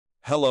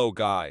Hello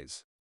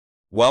guys!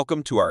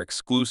 Welcome to our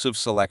exclusive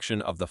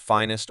selection of the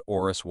finest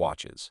Oris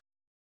watches.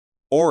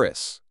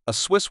 Oris, a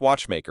Swiss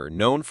watchmaker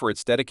known for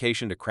its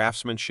dedication to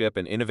craftsmanship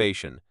and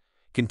innovation,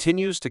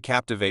 continues to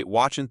captivate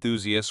watch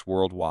enthusiasts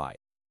worldwide.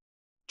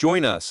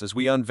 Join us as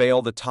we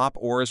unveil the top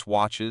Oris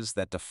watches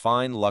that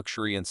define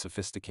luxury and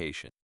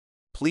sophistication.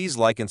 Please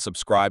like and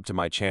subscribe to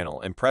my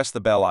channel and press the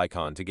bell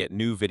icon to get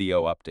new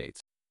video updates.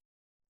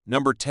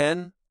 Number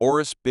 10.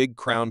 Oris Big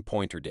Crown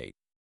Pointer Date.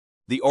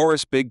 The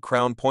Oris Big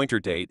Crown Pointer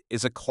Date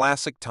is a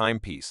classic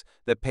timepiece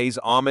that pays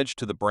homage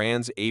to the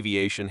brand's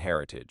aviation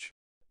heritage.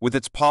 With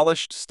its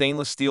polished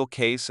stainless steel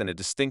case and a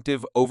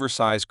distinctive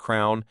oversized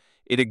crown,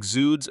 it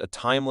exudes a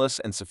timeless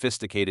and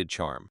sophisticated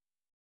charm.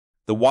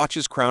 The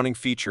watch's crowning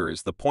feature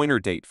is the pointer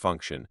date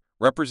function,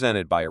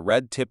 represented by a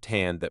red-tipped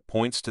hand that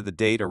points to the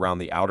date around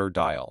the outer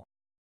dial.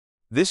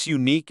 This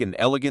unique and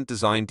elegant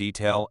design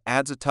detail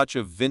adds a touch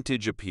of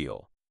vintage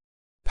appeal.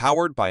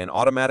 Powered by an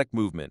automatic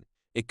movement,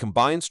 it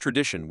combines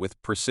tradition with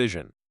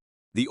precision.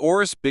 The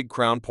Oris Big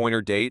Crown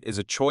Pointer Date is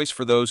a choice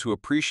for those who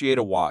appreciate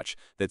a watch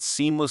that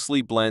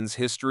seamlessly blends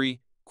history,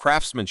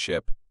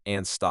 craftsmanship,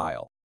 and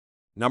style.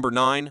 Number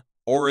 9.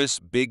 Oris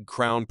Big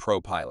Crown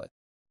ProPilo.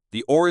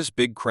 The Oris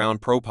Big Crown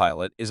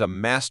ProPilo is a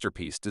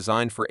masterpiece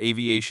designed for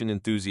aviation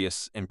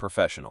enthusiasts and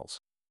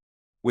professionals.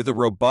 With a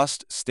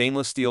robust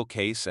stainless steel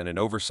case and an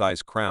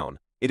oversized crown,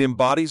 it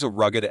embodies a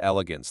rugged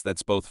elegance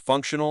that's both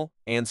functional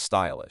and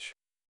stylish.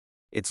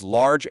 Its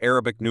large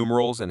Arabic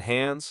numerals and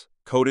hands,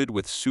 coated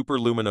with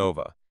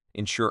superluminova,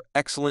 ensure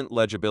excellent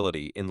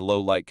legibility in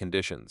low-light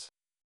conditions.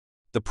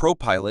 The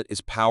ProPilo is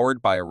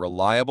powered by a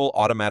reliable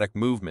automatic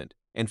movement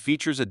and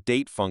features a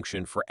date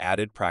function for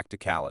added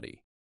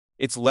practicality.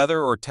 Its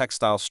leather or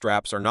textile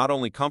straps are not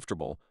only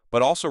comfortable,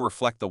 but also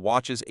reflect the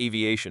watch's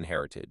aviation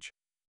heritage.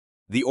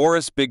 The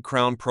Oris Big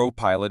Crown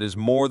ProPilo is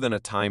more than a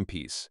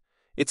timepiece.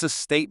 It's a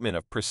statement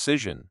of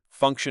precision,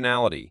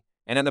 functionality,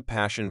 and a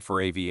passion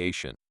for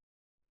aviation.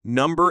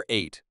 Number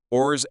 8.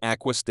 Oris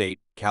Aquis Date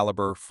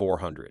Calibre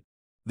 400.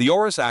 The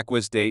Oris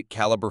Aquis Date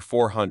Calibre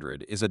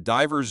 400 is a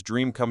diver's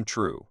dream come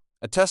true,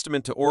 a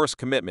testament to Oris'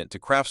 commitment to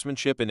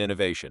craftsmanship and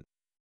innovation.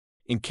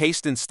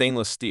 Encased in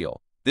stainless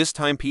steel, this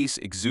timepiece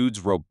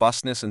exudes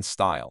robustness and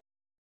style.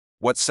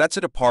 What sets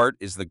it apart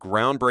is the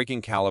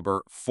groundbreaking Calibre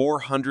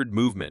 400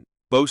 movement,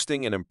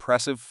 boasting an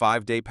impressive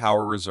 5-day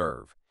power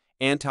reserve,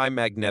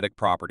 anti-magnetic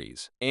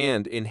properties,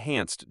 and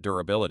enhanced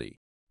durability.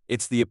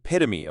 It's the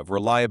epitome of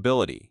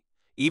reliability,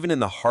 even in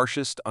the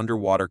harshest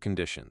underwater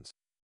conditions.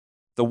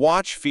 The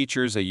watch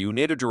features a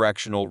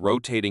unidirectional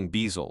rotating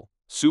bezel,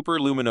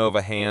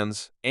 superluminova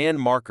hands, and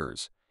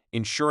markers,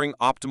 ensuring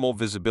optimal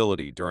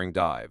visibility during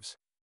dives.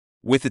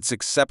 With its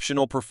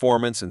exceptional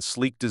performance and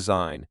sleek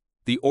design,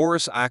 the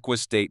Oris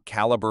Aquis Date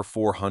Calibre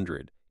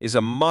 400 is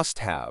a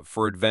must-have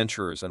for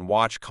adventurers and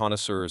watch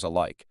connoisseurs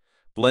alike,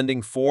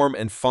 blending form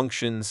and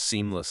function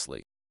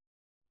seamlessly.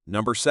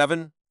 Number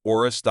 7.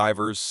 Oris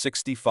Divers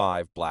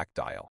 65 Black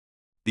Dial.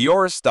 The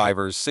Oris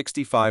Divers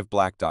 65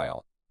 Black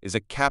Dial is a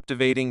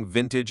captivating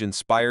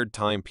vintage-inspired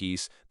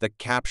timepiece that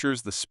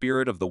captures the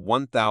spirit of the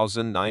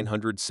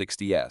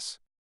 1960s.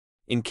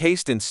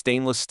 Encased in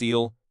stainless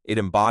steel, it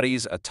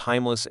embodies a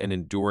timeless and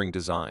enduring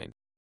design.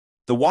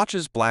 The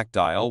watch's black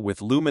dial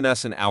with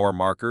luminescent hour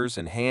markers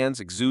and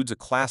hands exudes a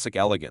classic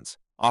elegance,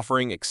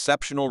 offering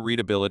exceptional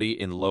readability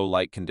in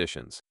low-light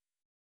conditions.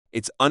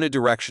 Its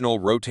unidirectional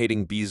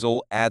rotating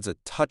bezel adds a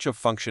touch of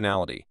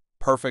functionality,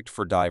 perfect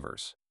for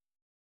divers.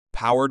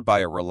 Powered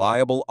by a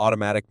reliable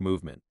automatic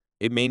movement,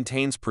 it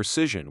maintains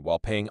precision while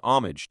paying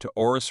homage to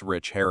Oris'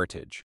 rich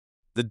heritage.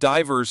 The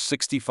Divers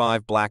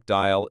 65 Black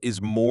Dial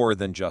is more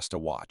than just a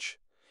watch.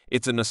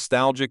 It's a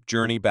nostalgic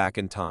journey back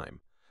in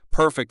time,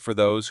 perfect for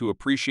those who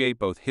appreciate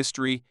both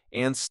history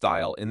and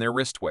style in their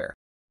wristwear.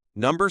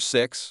 Number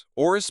 6.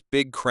 Oris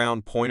Big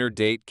Crown Pointer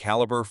Date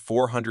Calibre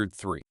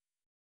 403.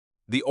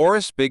 The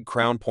Oris Big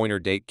Crown Pointer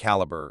Date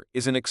Calibre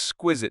is an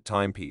exquisite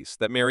timepiece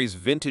that marries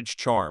vintage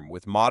charm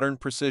with modern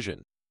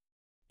precision.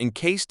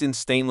 Encased in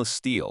stainless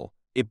steel,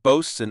 it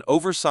boasts an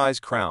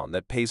oversized crown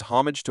that pays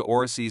homage to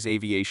Oris'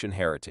 aviation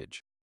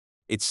heritage.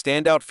 Its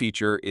standout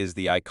feature is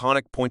the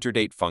iconic pointer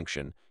date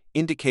function,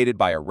 indicated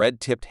by a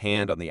red-tipped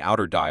hand on the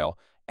outer dial,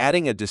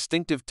 adding a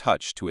distinctive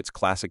touch to its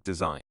classic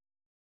design.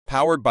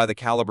 Powered by the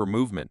Calibre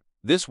movement,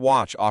 this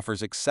watch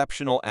offers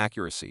exceptional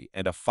accuracy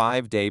and a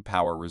 5-day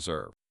power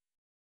reserve.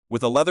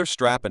 With a leather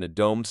strap and a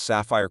domed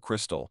sapphire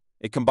crystal,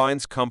 it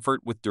combines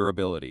comfort with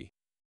durability.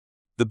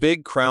 The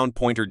Big Crown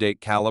Pointer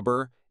Date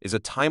Calibre is a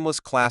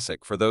timeless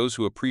classic for those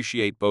who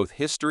appreciate both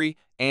history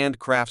and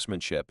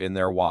craftsmanship in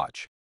their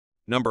watch.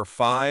 Number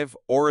 5.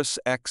 Oris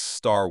X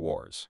Star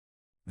Wars.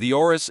 The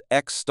Oris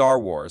X Star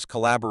Wars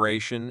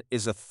collaboration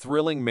is a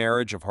thrilling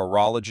marriage of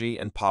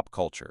horology and pop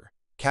culture,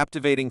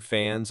 captivating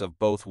fans of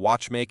both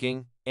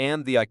watchmaking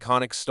and the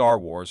iconic Star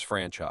Wars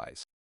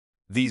franchise.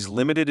 These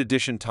limited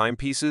edition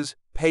timepieces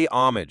pay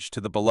homage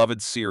to the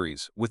beloved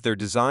series with their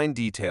design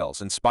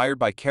details inspired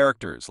by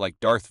characters like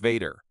Darth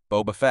Vader,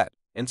 Boba Fett,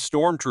 and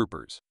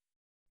stormtroopers.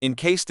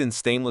 Encased in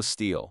stainless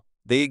steel,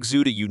 They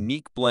exude a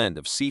unique blend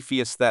of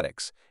sci-fi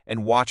aesthetics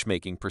and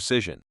watchmaking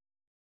precision.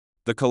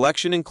 The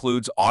collection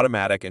includes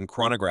automatic and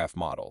chronograph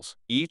models,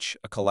 each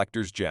a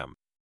collector's gem.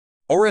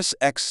 Oris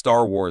X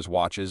Star Wars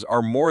watches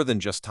are more than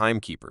just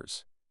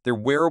timekeepers. They're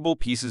wearable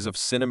pieces of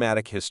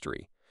cinematic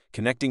history,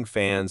 connecting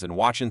fans and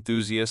watch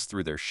enthusiasts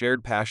through their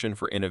shared passion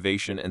for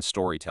innovation and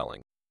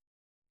storytelling.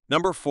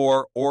 Number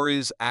 4.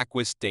 Oris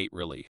Aquis Date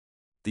Relief.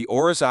 The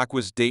Oris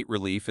Aquis Date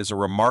Relief is a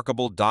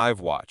remarkable dive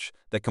watch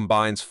that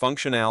combines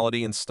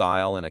functionality and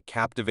style in a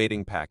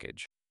captivating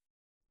package.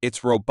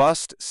 Its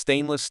robust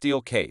stainless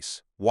steel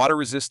case,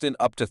 water-resistant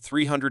up to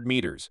 300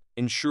 meters,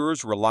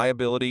 ensures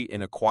reliability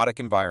in aquatic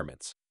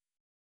environments.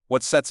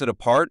 What sets it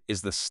apart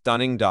is the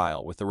stunning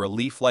dial with a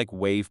relief-like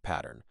wave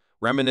pattern,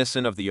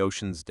 reminiscent of the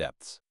ocean's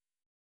depths.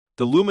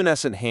 The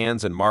luminescent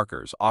hands and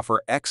markers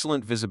offer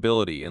excellent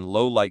visibility in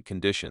low-light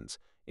conditions,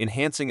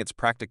 enhancing its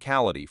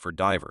practicality for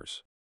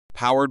divers.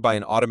 Powered by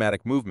an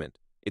automatic movement,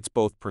 it's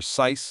both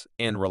precise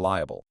and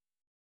reliable.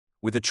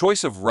 With a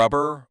choice of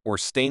rubber or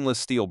stainless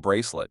steel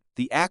bracelet,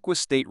 the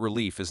Aquis Date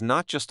Relief is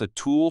not just a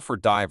tool for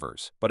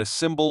divers, but a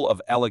symbol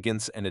of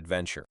elegance and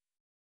adventure.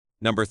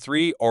 Number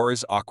 3.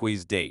 Oris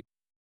Aquis Date.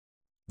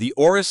 The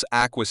Oris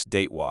Aquis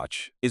Date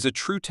watch is a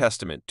true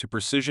testament to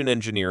precision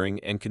engineering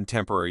and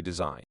contemporary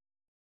design.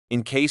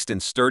 Encased in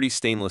sturdy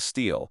stainless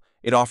steel,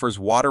 it offers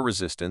water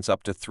resistance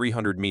up to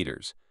 300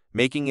 meters,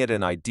 making it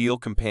an ideal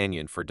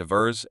companion for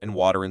divers and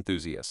water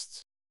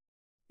enthusiasts.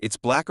 Its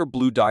black or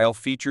blue dial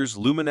features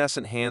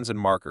luminescent hands and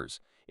markers,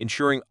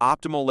 ensuring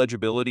optimal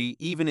legibility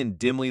even in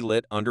dimly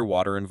lit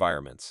underwater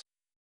environments.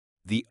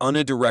 The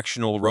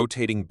unidirectional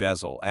rotating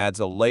bezel adds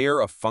a layer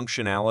of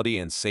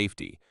functionality and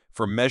safety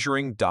for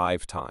measuring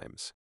dive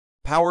times.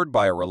 Powered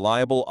by a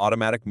reliable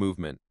automatic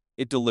movement,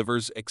 it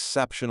delivers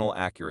exceptional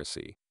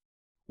accuracy.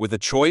 With a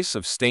choice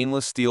of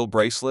stainless steel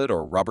bracelet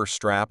or rubber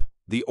strap,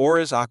 the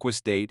Oris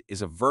Aquis Date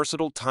is a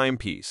versatile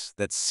timepiece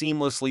that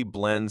seamlessly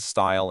blends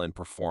style and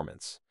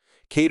performance,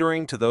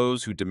 catering to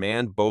those who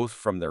demand both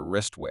from their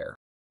wristwear.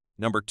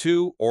 Number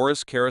 2.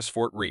 Oris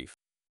Carysfort Reef.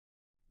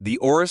 The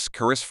Oris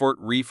Carysfort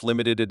Reef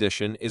Limited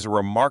Edition is a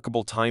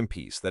remarkable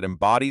timepiece that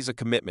embodies a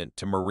commitment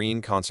to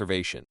marine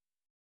conservation.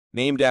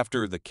 Named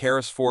after the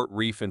Carysfort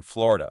Reef in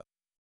Florida.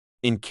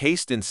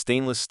 Encased in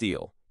stainless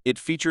steel, it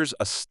features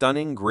a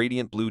stunning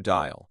gradient blue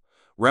dial,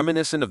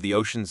 reminiscent of the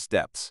ocean's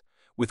depths,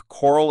 with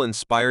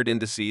coral-inspired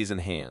indices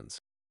and hands.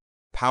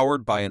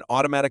 Powered by an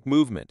automatic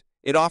movement,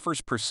 it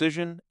offers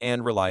precision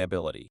and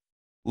reliability.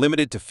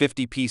 Limited to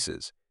 50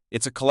 pieces,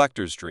 it's a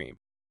collector's dream.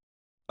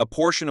 A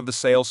portion of the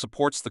sale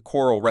supports the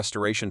Coral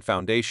Restoration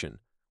Foundation,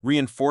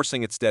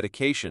 reinforcing its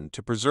dedication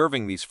to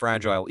preserving these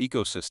fragile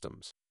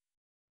ecosystems.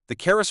 The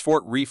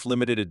Carysfort Reef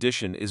Limited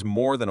Edition is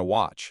more than a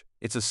watch.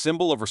 It's a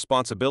symbol of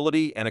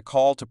responsibility and a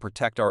call to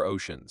protect our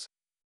oceans.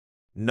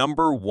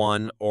 Number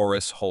 1.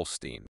 Oris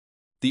Holstein.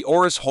 The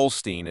Oris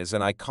Holstein is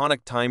an iconic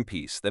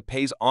timepiece that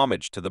pays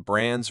homage to the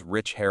brand's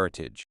rich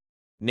heritage.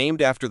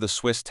 Named after the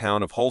Swiss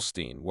town of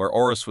Holstein, where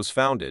Oris was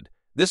founded,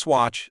 this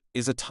watch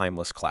is a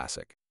timeless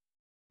classic.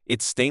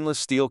 Its stainless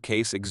steel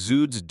case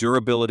exudes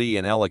durability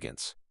and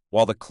elegance,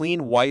 while the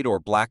clean white or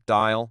black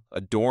dial,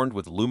 adorned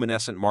with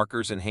luminescent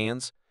markers and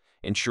hands,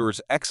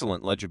 ensures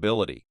excellent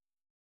legibility.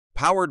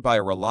 Powered by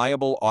a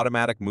reliable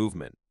automatic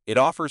movement, it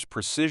offers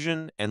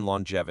precision and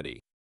longevity.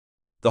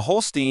 The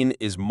Holstein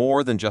is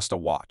more than just a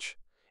watch.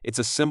 It's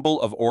a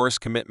symbol of Oris'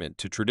 commitment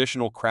to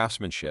traditional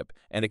craftsmanship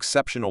and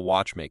exceptional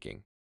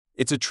watchmaking.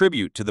 It's a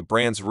tribute to the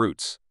brand's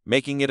roots,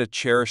 making it a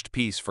cherished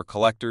piece for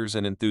collectors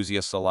and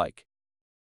enthusiasts alike.